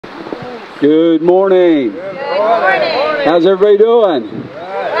Good morning. Good morning. How's everybody doing?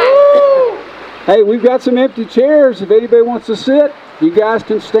 Hey, we've got some empty chairs. If anybody wants to sit, you guys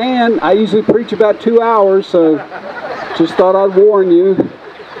can stand. I usually preach about 2 hours, so just thought I'd warn you.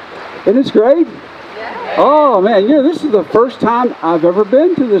 Isn't this great? Oh man, this is the first time I've ever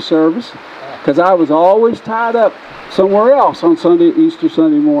been to this service because I was always tied up somewhere else on Easter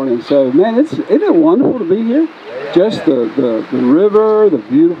Sunday morning. So man, isn't it wonderful to be here? Just the river, the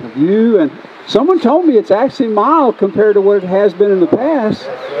beautiful view, and someone told me it's actually mild compared to what it has been in the past.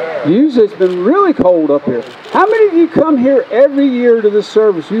 Usually it's been really cold up here. How many of you come here every year to this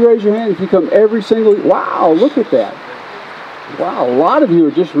service? You raise your hand if you come every single year. Wow, look at that. Wow, a lot of you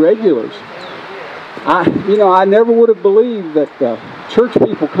are just regulars. I never would have believed that church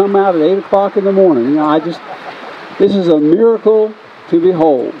people come out at 8 o'clock in the morning. This is a miracle to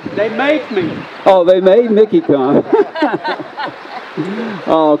behold. They make me. Oh, they made Mickey come.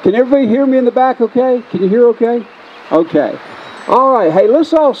 Oh, can everybody hear me in the back okay? Can you hear okay? Okay. All right. Hey,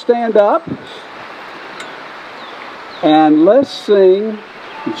 let's all stand up. And let's sing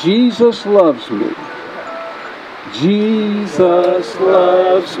Jesus Loves Me. Jesus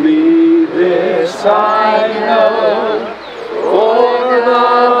loves me, this I know, for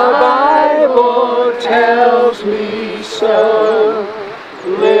the Bible tells me so.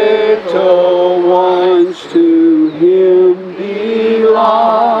 Little ones to Him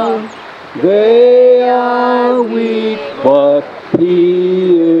belong. They are weak, but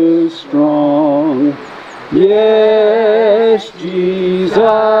He is strong. Yes,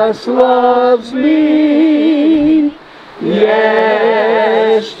 Jesus loves me.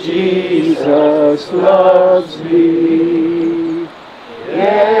 Yes, Jesus loves me.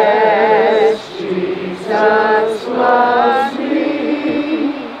 Yes, Jesus loves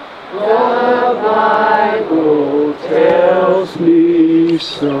me. The Bible tells me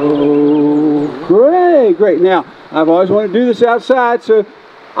so. Great, great. Now, I've always wanted to do this outside, so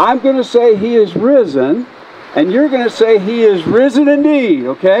I'm going to say He is risen, and you're going to say He is risen indeed,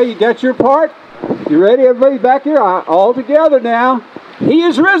 okay? You got your part? You ready, everybody back here? All together now. He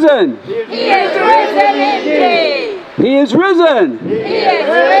is risen. He is risen indeed. He is risen. He is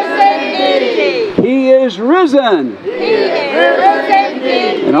risen indeed. He is risen. He is risen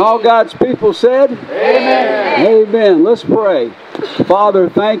indeed. And all God's people said, Amen. Amen. Let's pray. Father,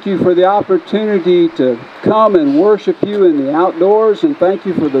 thank you for the opportunity to come and worship you in the outdoors, and thank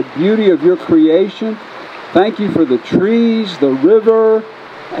you for the beauty of your creation. Thank you for the trees, the river,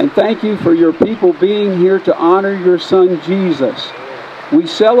 and thank you for your people being here to honor your Son, Jesus. We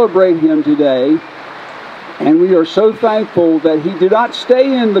celebrate Him today, and we are so thankful that He did not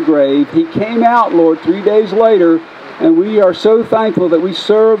stay in the grave. He came out, Lord, 3 days later, and we are so thankful that we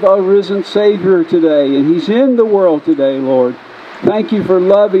serve a risen Savior today, and He's in the world today, Lord. Thank you for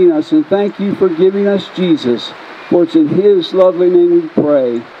loving us, and thank you for giving us Jesus. For it's in His lovely name we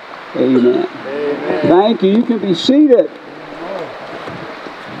pray. Amen. Amen. Thank you. You can be seated.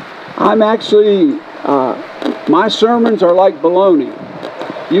 I'm actually, my sermons are like bologna.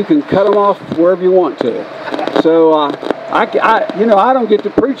 You can cut them off wherever you want to. So, I don't get to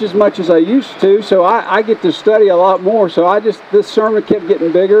preach as much as I used to, so I get to study a lot more. So this sermon kept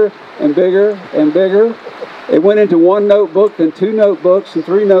getting bigger and bigger and bigger. It went into 1 notebook, then 2 notebooks, and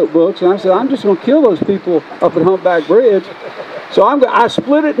 3 notebooks. And I said, I'm just going to kill those people up at Humpback Bridge. So I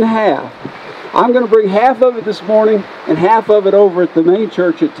split it in half. I'm going to bring half of it this morning and half of it over at the main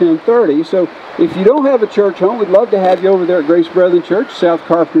church at 10:30. So if you don't have a church home, we'd love to have you over there at Grace Brethren Church, South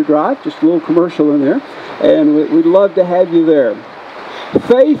Carpenter Drive. Just a little commercial in there. And we'd love to have you there.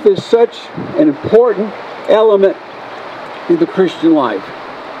 Faith is such an important element in the Christian life.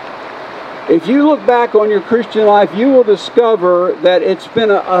 If you look back on your Christian life, you will discover that it's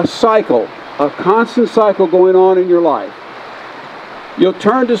been a cycle, a constant cycle going on in your life. You'll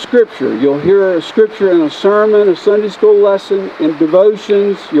turn to Scripture. You'll hear a Scripture in a sermon, a Sunday school lesson, in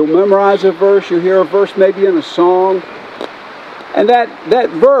devotions. You'll memorize a verse. You'll hear a verse maybe in a song. And that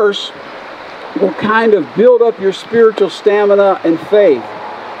verse will kind of build up your spiritual stamina and faith.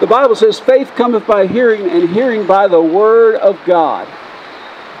 The Bible says, faith cometh by hearing, and hearing by the Word of God.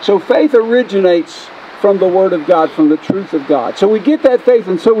 So faith originates from the Word of God, from the truth of God. So we get that faith,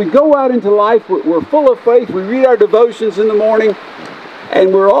 and so we go out into life. We're full of faith. We read our devotions in the morning,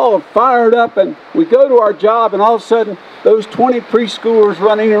 and we're all fired up, and we go to our job, and all of a sudden, those 20 preschoolers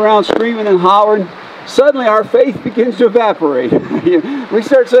running around screaming and hollering, suddenly our faith begins to evaporate. We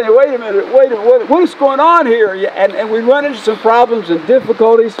start saying, wait a minute, what is going on here? And we run into some problems and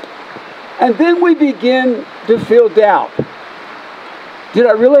difficulties, and then we begin to feel doubt. Did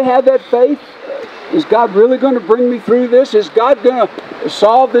I really have that faith? is God really going to bring me through this? Is God going to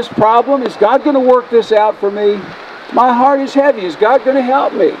solve this problem? Is God going to work this out for me? My heart is heavy. Is God going to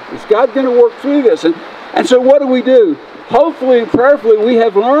help me? Is God going to work through this? And so what do? Hopefully and prayerfully, we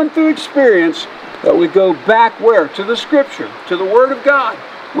have learned through experience that we go back where? To the Scripture, to the Word of God.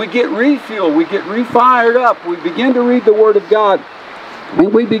 We get refueled, we get refired up, we begin to read the Word of God,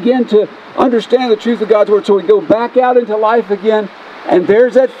 and we begin to understand the truth of God's Word. So we go back out into life again, and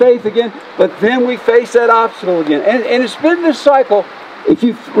there's that faith again, but then we face that obstacle again. And it's been this cycle. If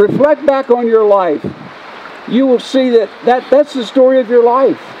you reflect back on your life, you will see that's the story of your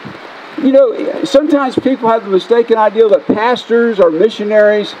life. You know, sometimes people have the mistaken idea that pastors or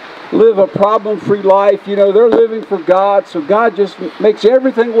missionaries live a problem-free life. You know, they're living for God, so God just makes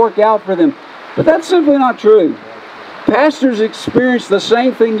everything work out for them. But that's simply not true. Pastors experience the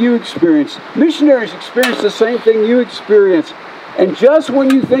same thing you experience. Missionaries experience the same thing you experience. And just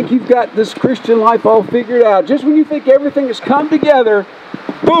when you think you've got this Christian life all figured out, just when you think everything has come together,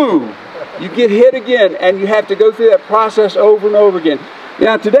 boom, you get hit again, and you have to go through that process over and over again.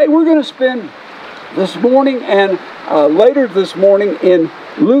 Now, today we're going to spend this morning and later this morning in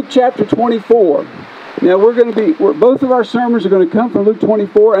Luke chapter 24. Now, both of our sermons are going to come from Luke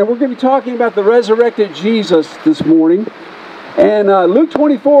 24, and we're going to be talking about the resurrected Jesus this morning. And Luke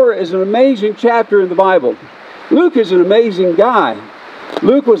 24 is an amazing chapter in the Bible. Luke is an amazing guy.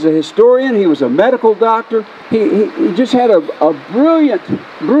 Luke was a historian. He was a medical doctor. He just had a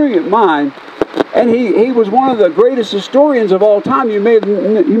brilliant mind. And he was one of the greatest historians of all time. You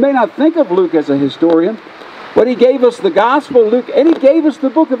may not think of Luke as a historian, but he gave us the Gospel of Luke, and he gave us the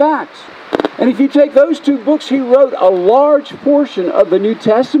book of Acts. And if you take those two books, he wrote a large portion of the New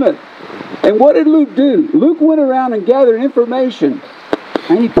Testament. And what did Luke do? Luke went around and gathered information,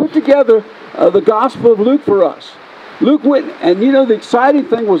 and he put together the Gospel of Luke for us. Luke went, and you know, the exciting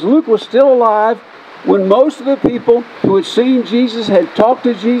thing was Luke was still alive when most of the people who had seen Jesus had talked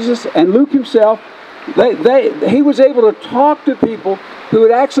to Jesus, and Luke himself, he was able to talk to people who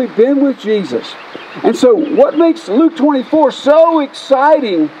had actually been with Jesus. And so what makes Luke 24 so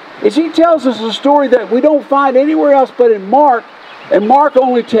exciting is he tells us a story that we don't find anywhere else but in Mark. And Mark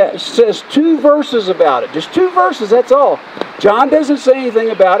only says 2 verses about it. Just 2 verses, that's all. John doesn't say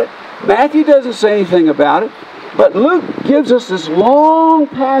anything about it. Matthew doesn't say anything about it. But Luke gives us this long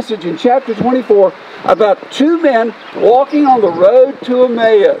passage in chapter 24 about 2 men walking on the road to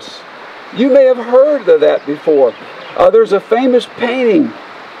Emmaus. You may have heard of that before. There's a famous painting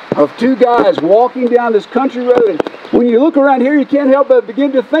of 2 guys walking down this country road. And when you look around here, you can't help but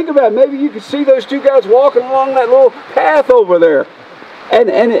begin to think about it. Maybe you can see those 2 guys walking along that little path over there. And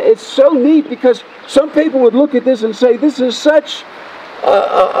it's so neat because some people would look at this and say, this is such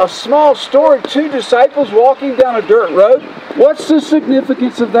a small story. 2 disciples walking down a dirt road. What's the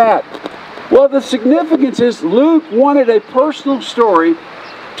significance of that? Well, the significance is Luke wanted a personal story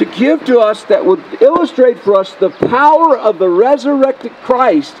to give to us that would illustrate for us the power of the resurrected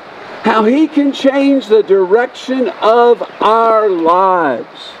Christ, how he can change the direction of our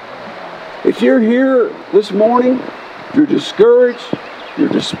lives. If you're here this morning, you're discouraged, you're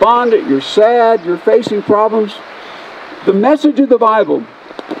despondent, you're sad, you're facing problems, the message of the Bible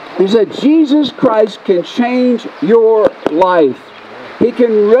is that Jesus Christ can change your life. He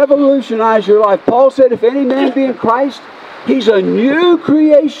can revolutionize your life. Paul said, if any man be in Christ, he's a new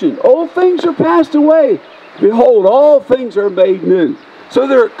creation. Old things are passed away. Behold, all things are made new. So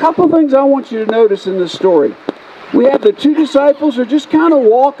there are a couple of things I want you to notice in this story. We have the 2 disciples who are just kind of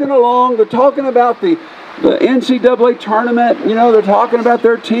walking along. They're talking about the NCAA tournament. You know, they're talking about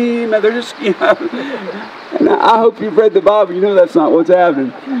their team, and they're just, you know. And I hope you've read the Bible. You know that's not what's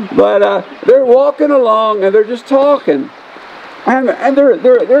happening. But they're walking along, and they're just talking. And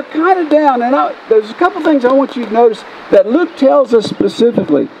they're kind of down. And there's a couple things I want you to notice that Luke tells us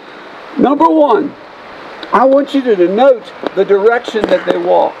specifically. Number 1, I want you to denote the direction that they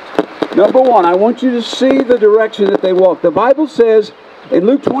walked. Number 1, I want you to see the direction that they walked. The Bible says in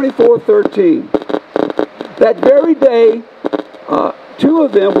Luke 24:13, that very day, 2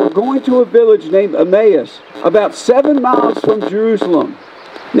 of them were going to a village named Emmaus, about 7 miles from Jerusalem.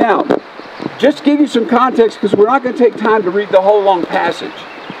 Now, just to give you some context, because we're not going to take time to read the whole long passage,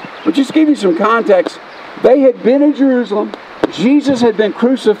 but just to give you some context, they had been in Jerusalem, Jesus had been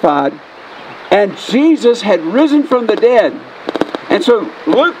crucified, and Jesus had risen from the dead. And so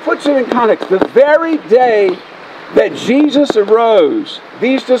Luke puts it in context. The very day that Jesus arose,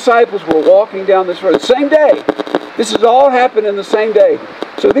 these disciples were walking down this road. Same day. This has all happened in the same day.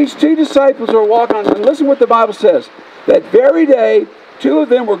 So these 2 disciples are walking on, and listen what the Bible says. That very day, 2 of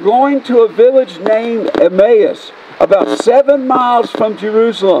them were going to a village named Emmaus, about 7 miles from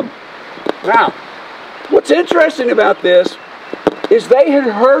Jerusalem. Now, What's interesting about this is they had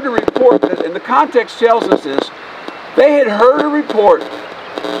heard a report, and the context tells us this, they had heard a report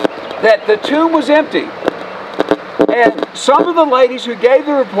that the tomb was empty. And some of the ladies who gave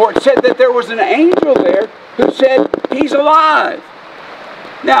the report said that there was an angel there who said, he's alive.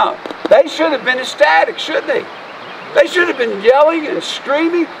 Now, they should have been ecstatic, shouldn't they? They should have been yelling and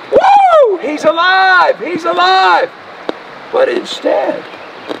screaming, woo! He's alive! He's alive! But instead,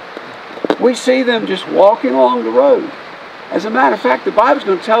 we see them just walking along the road. As a matter of fact, the Bible's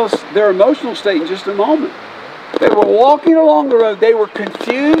going to tell us their emotional state in just a moment. They were walking along the road. They were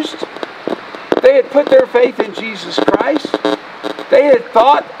confused. They had put their faith in Jesus Christ. They had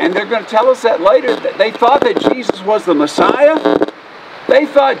thought, and they're going to tell us that later, that they thought that Jesus was the Messiah. They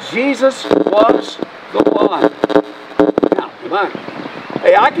thought Jesus was the one. Now, come on.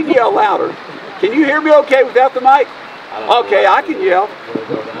 Hey, I can yell louder. Can you hear me okay without the mic? Okay, I can yell.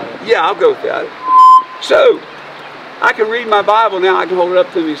 Yeah, I'll go without it. So, I can read my Bible now. I can hold it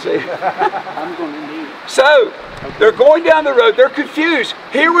up to me, see. I'm going to need it. So, they're going down the road. They're confused.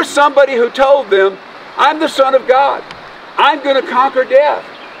 Here was somebody who told them, I'm the Son of God. I'm going to conquer death.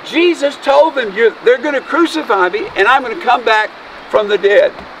 Jesus told them, they're going to crucify me, and I'm going to come back from the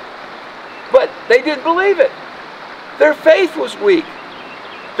dead. But they didn't believe it. Their faith was weak.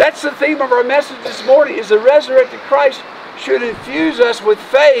 That's the theme of our message this morning, is the resurrected Christ should infuse us with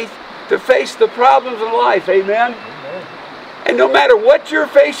faith to face the problems of life. Amen? And no matter what you're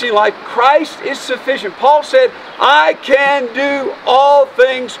facing in life, Christ is sufficient. Paul said, I can do all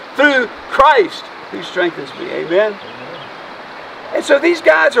things through Christ who strengthens me. Amen? And so these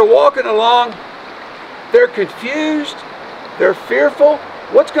guys are walking along. They're confused. They're fearful.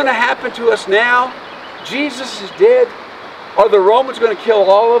 What's going to happen to us now? Jesus is dead. Are the Romans going to kill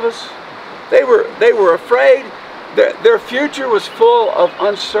all of us? They were afraid. Their future was full of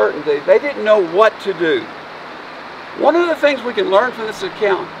uncertainty. They didn't know what to do. One of the things we can learn from this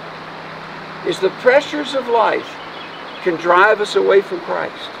account is the pressures of life can drive us away from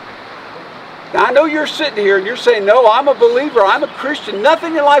Christ. Now, I know you're sitting here and you're saying, no, I'm a believer, I'm a Christian.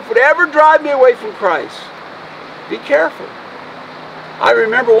 Nothing in life would ever drive me away from Christ. Be careful. I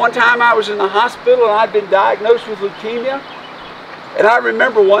remember one time I was in the hospital and I'd been diagnosed with leukemia. And I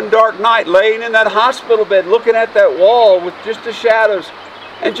remember one dark night laying in that hospital bed looking at that wall with just the shadows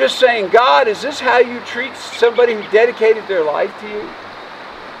and just saying, God, is this how you treat somebody who dedicated their life to you?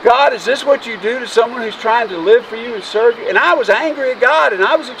 God, is this what you do to someone who's trying to live for you and serve you? And I was angry at God and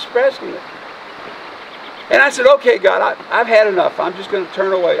I was expressing it. And I said, okay, God, I've had enough. I'm just going to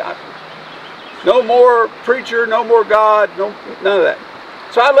turn away. No more preacher, no more God, none of that.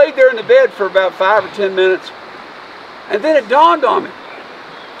 So I laid there in the bed for about 5 or 10 minutes. And then it dawned on me.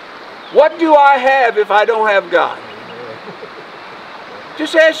 What do I have if I don't have God?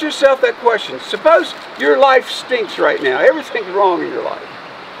 Just ask yourself that question. Suppose your life stinks right now. Everything's wrong in your life.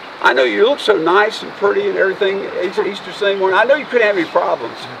 I know you look so nice and pretty and everything Easter Sunday morning. I know you couldn't have any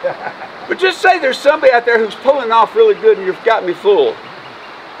problems. But just say there's somebody out there who's pulling off really good and you've got me fooled.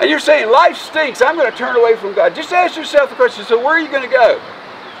 And you're saying, life stinks. I'm going to turn away from God. Just ask yourself the question, so where are you going to go?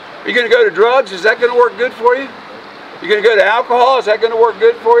 Are you going to go to drugs? Is that going to work good for you? You're going to go to alcohol? Is that going to work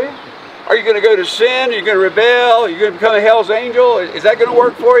good for you? Are you going to go to sin? Are you going to rebel? Are you going to become a hell's angel? Is that going to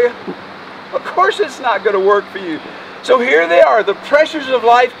work for you? Of course it's not going to work for you. So here they are. The pressures of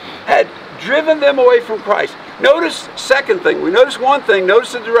life had driven them away from Christ. Notice, second thing. We notice one thing.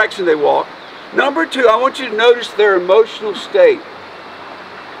 Notice the direction they walk. Number two, I want you to notice their emotional state.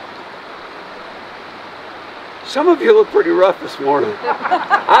 Some of you look pretty rough this morning.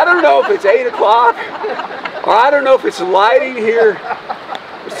 I don't know if it's 8 o'clock or I don't know if it's lighting here.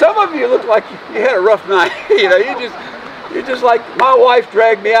 Some of you look like you had a rough night. You know, you're just like, my wife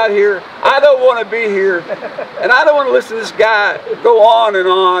dragged me out here. I don't want to be here. And I don't want to listen to this guy go on,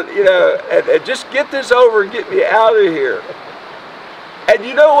 you know, and just get this over and get me out of here. And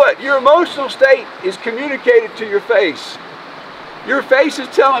you know what? Your emotional state is communicated to your face. Your face is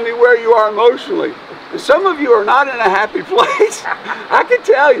telling me where you are emotionally. And some of you are not in a happy place. I can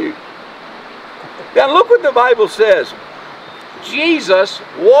tell you. Now look what the Bible says. Jesus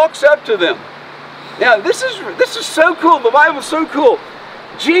walks up to them. Now this is so cool. The Bible's so cool.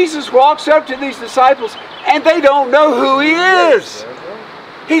 Jesus walks up to these disciples and they don't know who he is.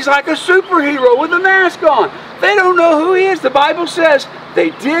 He's like a superhero with a mask on. They don't know who he is. The Bible says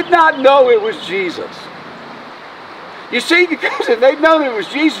they did not know it was Jesus. You see, because if they'd known it was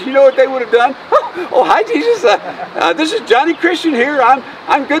Jesus, you know what they would have done? Oh, hi Jesus, this is Johnny Christian here.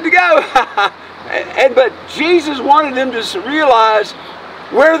 I'm good to go. But Jesus wanted them to realize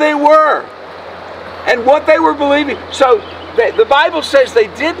where they were and what they were believing. So the Bible says they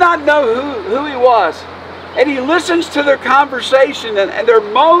did not know who he was. And he listens to their conversation, and they're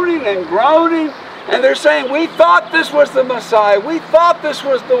moaning and groaning, and they're saying, we thought this was the Messiah. We thought this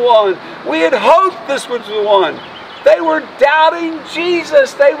was the one. We had hoped this was the one. They were doubting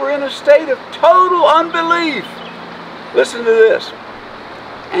Jesus. They were in a state of total unbelief. Listen to this.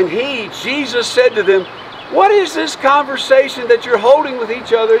 And Jesus said to them, what is this conversation that you're holding with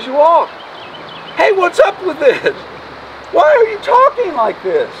each other as you walk? Hey, what's up with this? Why are you talking like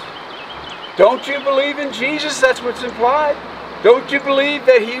this? Don't you believe in Jesus? That's what's implied. Don't you believe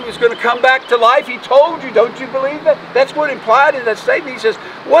that he was going to come back to life? He told you. Don't you believe that? That's what implied in that statement. He says,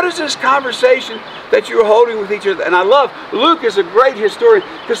 what is this conversation that you're holding with each other? And I love, Luke is a great historian,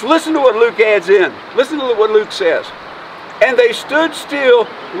 because listen to what Luke adds in. Listen to what Luke says. And they stood still,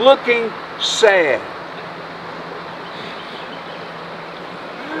 looking sad.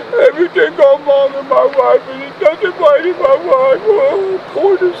 Everything I'm bothering my wife, and it doesn't bother my wife. Oh,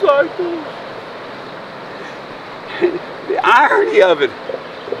 poor disciples. The irony of it.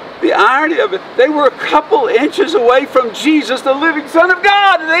 The irony of it. They were a couple inches away from Jesus, the living Son of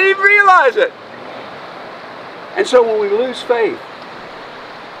God, and they didn't realize it. And so when we lose faith,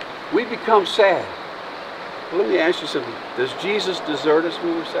 we become sad. Well, let me ask you something. Does Jesus desert us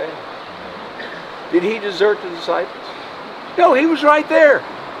when we're sad? Did he desert the disciples? No, he was right there.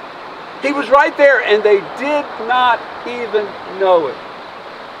 He was right there, and they did not even know it.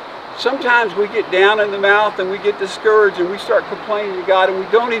 Sometimes we get down in the mouth and we get discouraged and we start complaining to God, and we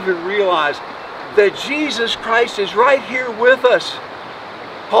don't even realize that Jesus Christ is right here with us.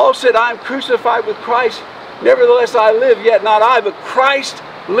 Paul said, I am crucified with Christ. Nevertheless I live, yet not I, but Christ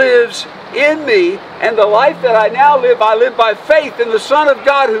lives in me. And the life that I now live, I live by faith in the Son of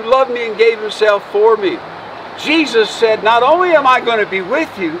God who loved me and gave himself for me. Jesus said, not only am I going to be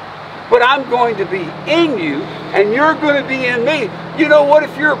with you, but I'm going to be in you, and you're going to be in me. You know what?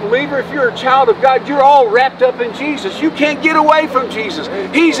 If you're a believer, if you're a child of God, you're all wrapped up in Jesus. You can't get away from Jesus.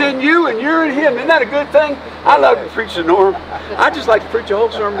 He's in you, and you're in him. Isn't that a good thing? I love to preach the Norm. I just like to preach a whole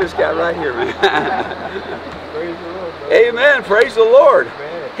sermon to this guy right here, man. Praise the Lord, brother. Amen. Praise the Lord.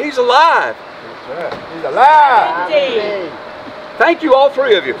 Amen. He's alive. That's right. He's alive. Thank you, all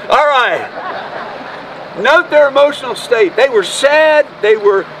three of you. All right. Note their emotional state. They were sad. They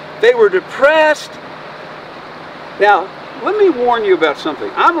were depressed. Now, let me warn you about something.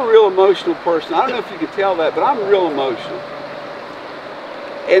 I'm a real emotional person. I don't know if you can tell that, but I'm real emotional.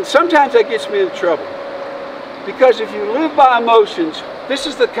 And sometimes that gets me in trouble. Because if you live by emotions, this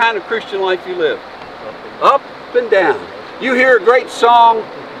is the kind of Christian life you live. Up and down. You hear a great song,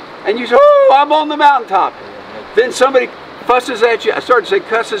 and you say, oh, I'm on the mountaintop. Then somebody fusses at you. I started to say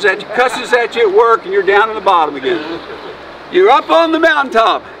cusses at you at work, and you're down in the bottom again. You're up on the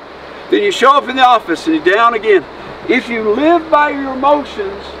mountaintop. Then you show up in the office and you're down again. If you live by your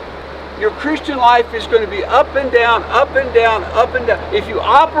emotions, your Christian life is going to be up and down, up and down, up and down. If you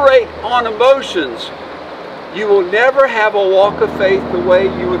operate on emotions, you will never have a walk of faith the way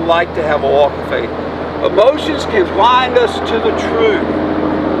you would like to have a walk of faith. Emotions can blind us to the truth.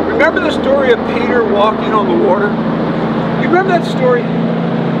 Remember the story of Peter walking on the water? You remember that story?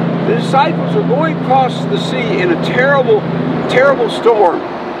 The disciples are going across the sea in a terrible, terrible storm.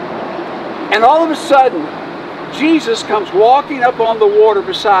 And all of a sudden, Jesus comes walking up on the water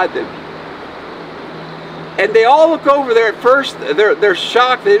beside them. And they all look over there. At first, they're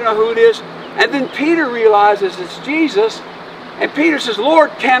shocked. They don't know who it is. And then Peter realizes it's Jesus. And Peter says, Lord,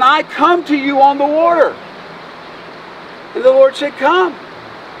 can I come to you on the water? And the Lord said, come.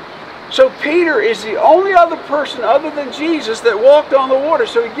 So Peter is the only other person other than Jesus that walked on the water.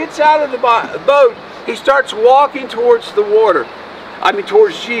 So he gets out of the boat. He starts walking towards the water.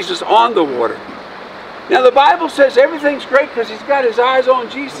 Towards Jesus on the water. Now the Bible says everything's great because he's got his eyes on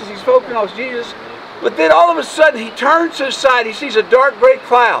Jesus. He's focusing on Jesus. But then all of a sudden he turns to the side. He sees a dark gray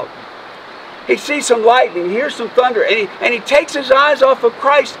cloud. He sees some lightning. He hears some thunder. And he takes his eyes off of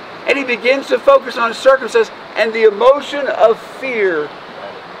Christ. And he begins to focus on his circumstances. And the emotion of fear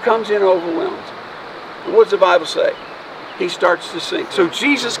comes in and overwhelms him. And what does the Bible say? He starts to sink. So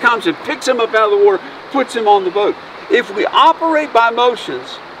Jesus comes and picks him up out of the water, puts him on the boat. If we operate by emotions,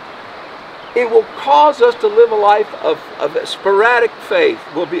 it will cause us to live a life of sporadic faith.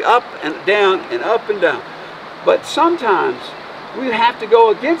 We'll be up and down and up and down. But sometimes we have to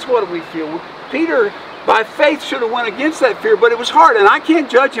go against what we feel. Peter, by faith, should have went against that fear, but it was hard. And I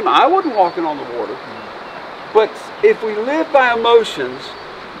can't judge him. I wasn't walking on the water. But if we live by emotions,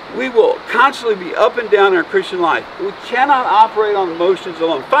 we will constantly be up and down in our Christian life. We cannot operate on emotions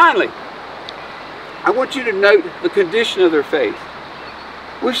alone. Finally, I want you to note the condition of their faith.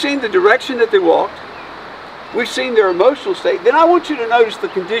 We've seen the direction that they walked. We've seen their emotional state. Then I want you to notice the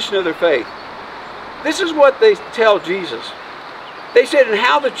condition of their faith. this is what they tell Jesus. They said, and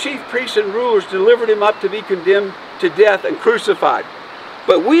how the chief priests and rulers delivered him up to be condemned to death and crucified.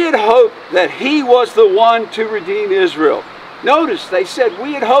 But we had hoped that he was the one to redeem Israel. Notice, they said,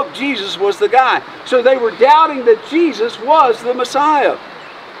 we had hoped Jesus was the guy. So they were doubting that Jesus was the Messiah.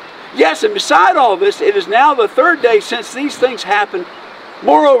 Yes, and beside all this, it is now the third day since these things happened.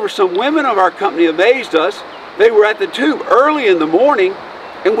 Moreover, some women of our company amazed us. They were at the tomb early in the morning,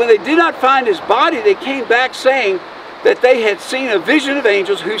 and when they did not find his body, they came back saying that they had seen a vision of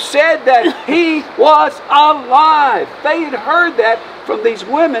angels who said that he was alive. They had heard that from these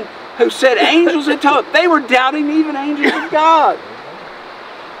women who said angels had told them. They were doubting even angels of God.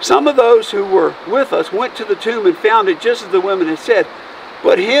 Some of those who were with us went to the tomb and found it just as the women had said,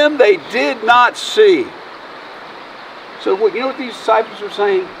 but him they did not see. So you know what these disciples were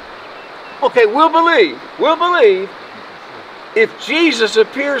saying? Okay, we'll believe if Jesus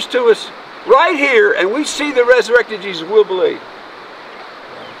appears to us right here and we see the resurrected Jesus, we'll believe.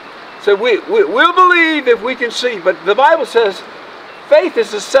 So we'll believe if we can see. But the Bible says faith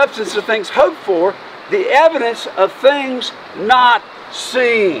is the substance of things hoped for, the evidence of things not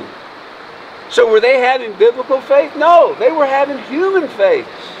seen. So were they having biblical faith? No, they were having human faith.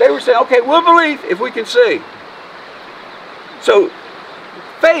 They were saying, okay, we'll believe if we can see. So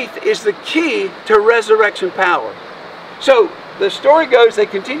faith is the key to resurrection power. So the story goes, they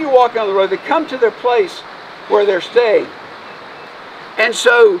continue walking on the road. They come to their place where they're staying. And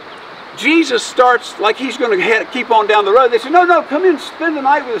so Jesus starts like he's going to keep on down the road. They say, no, no, come in, spend the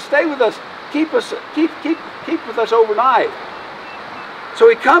night with us, stay with us, keep with us overnight. So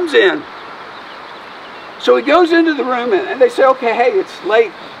he comes in. So he goes into the room and they say, okay, hey, it's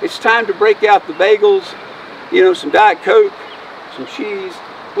late. It's time to break out the bagels, you know, some Diet Coke, some cheese.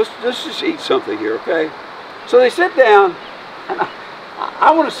 Let's just eat something here, okay? So they sit down. And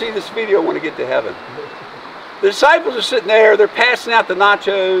I want to see this video when I get to heaven. The disciples are sitting there, they're passing out the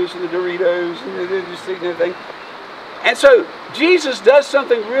nachos and the Doritos, and they're just eating everything. And so Jesus does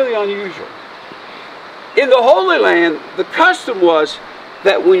something really unusual. In the Holy Land, the custom was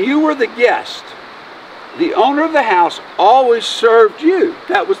that when you were the guest, the owner of the house always served you.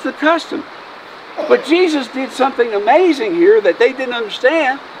 That was the custom. But Jesus did something amazing here that they didn't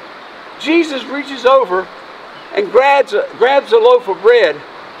understand. Jesus reaches over and grabs a loaf of bread,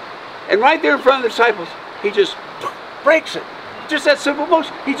 and right there in front of the disciples, he just breaks it. Just that simple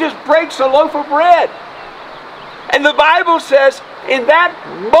motion. He just breaks a loaf of bread. And the Bible says, in that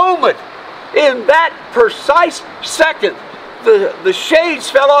moment, in that precise second, the shades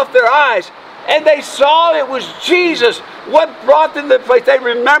fell off their eyes, and they saw it was Jesus. What brought them to the place? They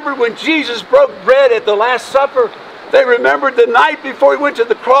remembered when Jesus broke bread at the Last Supper. They remembered the night before he went to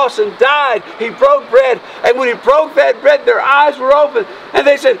the cross and died. He broke bread. And when he broke that bread, their eyes were open. And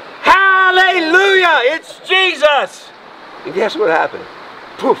they said, hallelujah, it's Jesus. And guess what happened?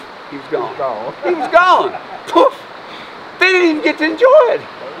 Poof, he was gone. He was gone. Poof. They didn't even get to enjoy it.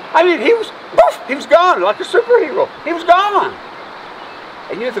 I mean, he was gone like a superhero. He was gone.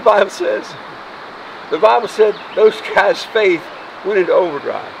 And you know what the Bible says? The Bible said those guys' faith went into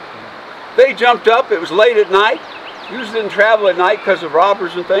overdrive. They jumped up. It was late at night. Usually didn't travel at night because of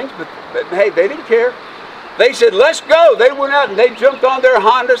robbers and things, but hey, they didn't care. They said, let's go. They went out and they jumped on their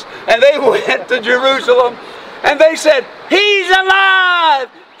Hondas and they went to Jerusalem. And they said, he's alive!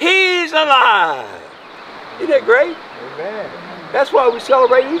 He's alive! Isn't that great? Amen. That's why we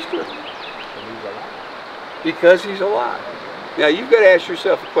celebrate Easter. Because he's alive. Now you've got to ask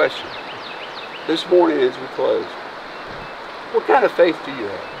yourself a question this morning as we close. What kind of faith do you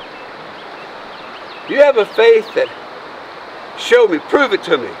have? Do you have a faith that, show me, prove it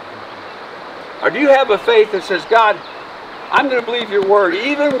to me? Or do you have a faith that says, God, I'm going to believe your word.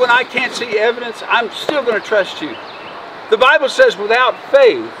 Even when I can't see evidence, I'm still going to trust you. The Bible says without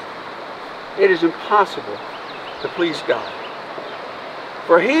faith, it is impossible to please God.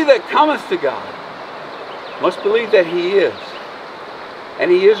 For he that cometh to God must believe that he is. And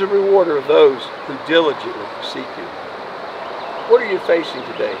he is a rewarder of those who diligently seek him. What are you facing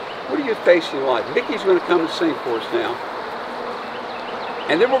today? What are you facing in life? Mickey's going to come and sing for us now.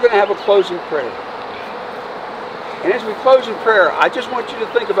 And then we're going to have a closing prayer. And as we close in prayer, I just want you to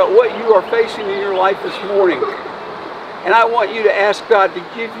think about what you are facing in your life this morning. And I want you to ask God to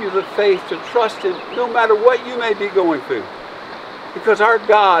give you the faith to trust him no matter what you may be going through. Because our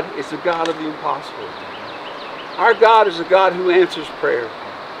God is the God of the impossible. Our God is a God who answers prayer.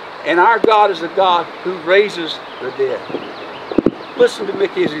 And our God is a God who raises the dead. Listen to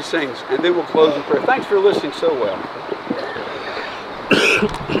Mickey as he sings, and then we'll close in prayer. Thanks for listening so well.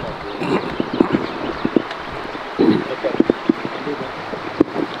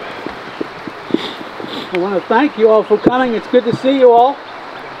 I want to thank you all for coming. It's good to see you all.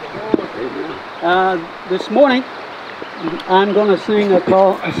 This morning, I'm going to sing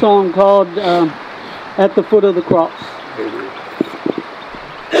a song called At the Foot of the Cross.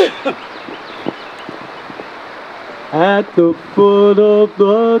 At the foot of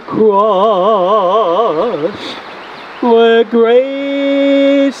the cross, where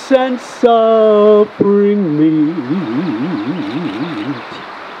grace and suffering meet,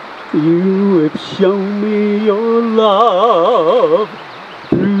 you have shown me your love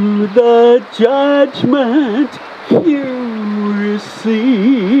through the judgment you receive,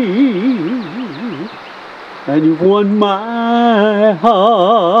 and you've won my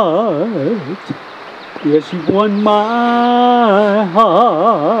heart. Yes, you've won my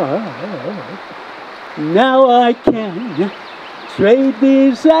heart. Now I can trade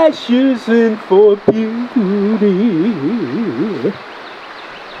these ashes in for beauty,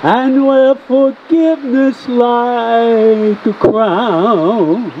 and where forgiveness like a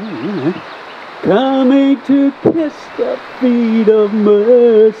crown, coming to kiss the feet of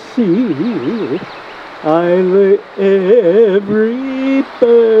mercy, I lay every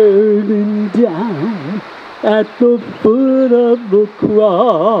burden down at the foot of the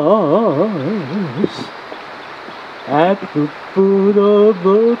cross. At the foot of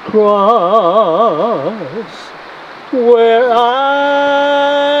the cross, where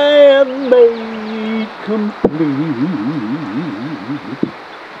I am made complete,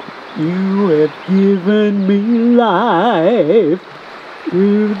 you have given me life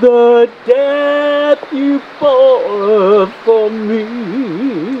through the death you bore for me,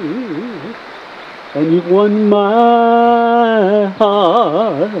 and you've won my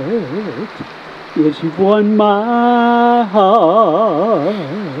heart. Yes, you've won my heart.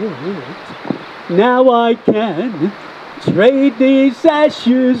 Now I can trade these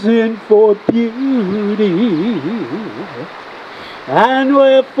ashes in for beauty, and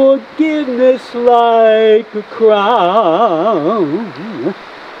where forgiveness like a crown,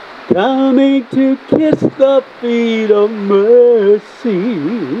 coming to kiss the feet of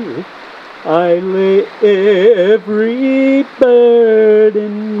mercy, I lay every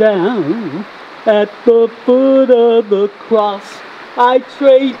burden down at the foot of the cross. I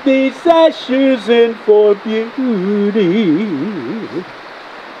trade these ashes in for beauty,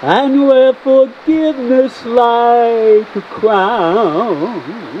 and where forgiveness like a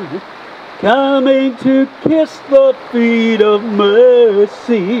crown, coming to kiss the feet of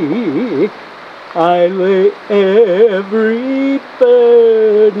mercy, I lay every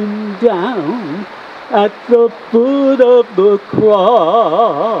burden down at the foot of the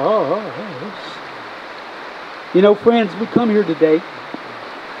cross. You know, friends, we come here today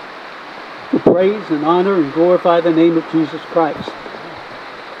to praise and honor and glorify the name of Jesus Christ.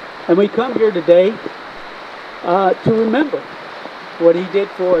 And we come here today to remember what He did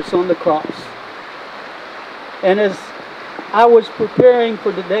for us on the cross. And as I was preparing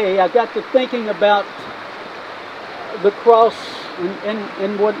for today, I got to thinking about the cross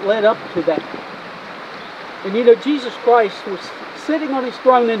and what led up to that. And you know, Jesus Christ was sitting on His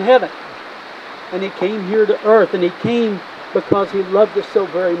throne in heaven, and He came here to earth, and He came because He loved us so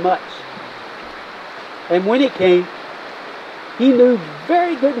very much. And when He came, He knew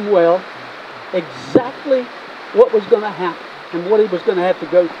very good and well exactly what was going to happen and what He was going to have to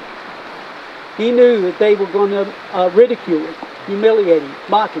go through. He knew that they were going to ridicule Him, humiliate Him,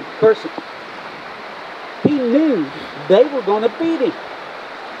 mock Him, curse Him. He knew they were going to beat Him.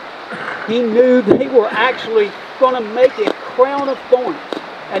 He knew they were actually going to make a crown of thorns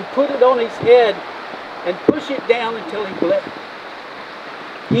and put it on His head and push it down until He bled.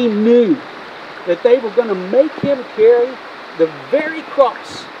 He knew that they were going to make Him carry the very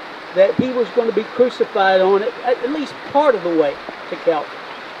cross that He was going to be crucified on, at least part of the way to Calvary.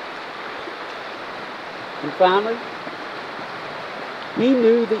 And finally, He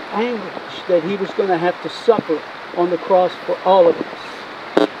knew the anguish that He was going to have to suffer on the cross for all of us.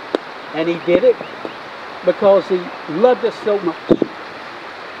 And He did it because He loved us so much.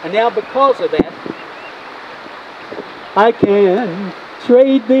 And now because of that, I can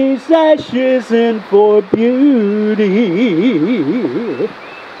trade these ashes in for beauty,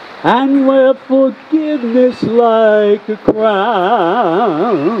 and wear forgiveness like a crown,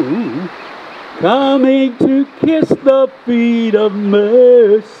 coming to kiss the feet of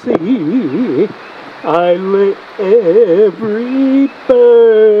mercy. I lay every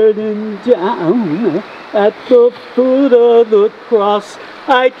burden down at the foot of the cross.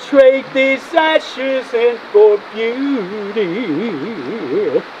 I trade these ashes in for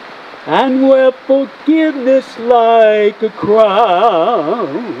beauty, and wear forgiveness like a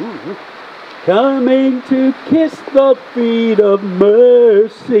crown, coming to kiss the feet of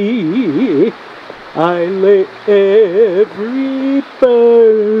mercy. I lay every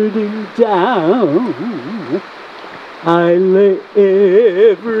burden down. I lay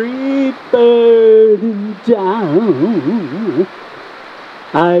every burden down.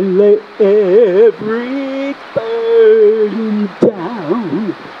 I lay every burden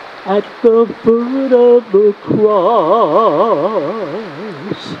down at the foot of the cross.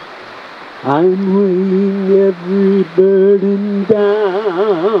 I'm laying every burden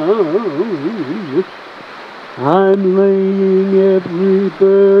down. I'm laying every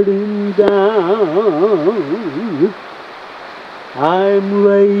burden down. I'm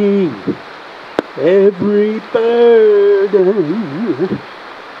laying every burden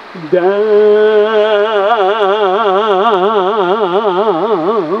down.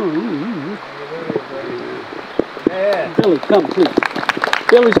 Billy, come please.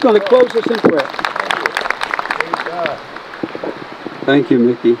 Billy's going to close us in prayer. Thank you,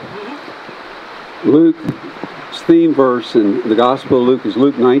 Mickey. Luke's theme verse in the Gospel of Luke is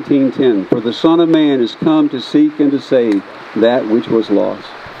Luke 19:10. For the Son of Man is come to seek and to save that which was lost.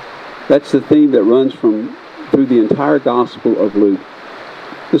 That's the theme that runs through the entire Gospel of Luke.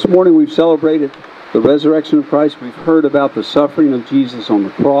 This morning we've celebrated the resurrection of Christ. We've heard about the suffering of Jesus on the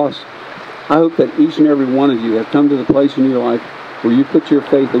cross. I hope that each and every one of you have come to the place in your life where you put your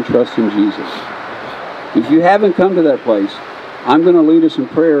faith and trust in Jesus. If you haven't come to that place, I'm going to lead us in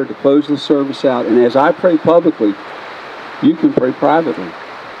prayer to close the service out. And as I pray publicly, you can pray privately.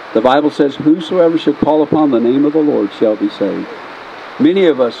 The Bible says, whosoever shall call upon the name of the Lord shall be saved. Many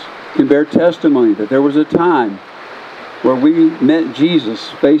of us can bear testimony that there was a time where we met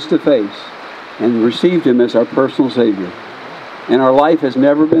Jesus face to face and received Him as our personal Savior. And our life has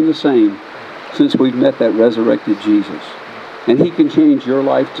never been the same since we've met that resurrected Jesus. And He can change your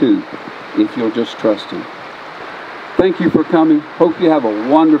life too if you'll just trust Him. Thank you for coming. Hope you have a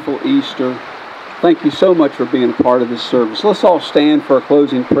wonderful Easter. Thank you so much for being a part of this service. Let's all stand for a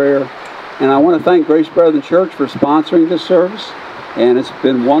closing prayer. And I want to thank Grace Brethren Church for sponsoring this service. And it's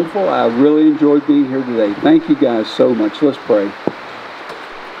been wonderful. I really enjoyed being here today. Thank you guys so much. Let's pray.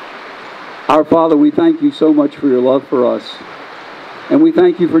 Our Father, we thank you so much for your love for us. And we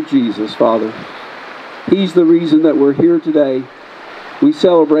thank you for Jesus, Father. He's the reason that we're here today. We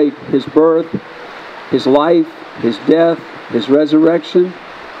celebrate His birth, His life, His death, His resurrection,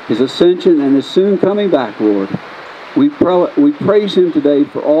 His ascension, and His soon coming back, Lord. We praise Him today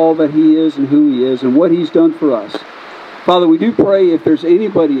for all that He is and who He is and what He's done for us. Father, we do pray if there's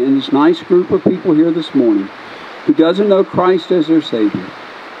anybody in this nice group of people here this morning who doesn't know Christ as their Savior,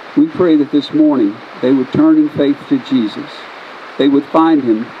 we pray that this morning they would turn in faith to Jesus. They would find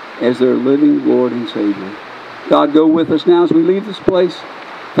Him as their living Lord and Savior. God, go with us now as we leave this place.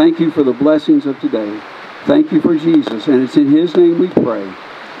 Thank you for the blessings of today. Thank you for Jesus, and it's in His name we pray.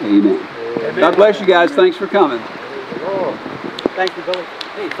 Amen. Amen. God bless you guys. Thanks for coming. Thank you, Billy.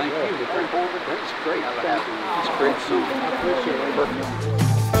 Hey, thank you. That's great. That's a great song. I appreciate it. Perfect.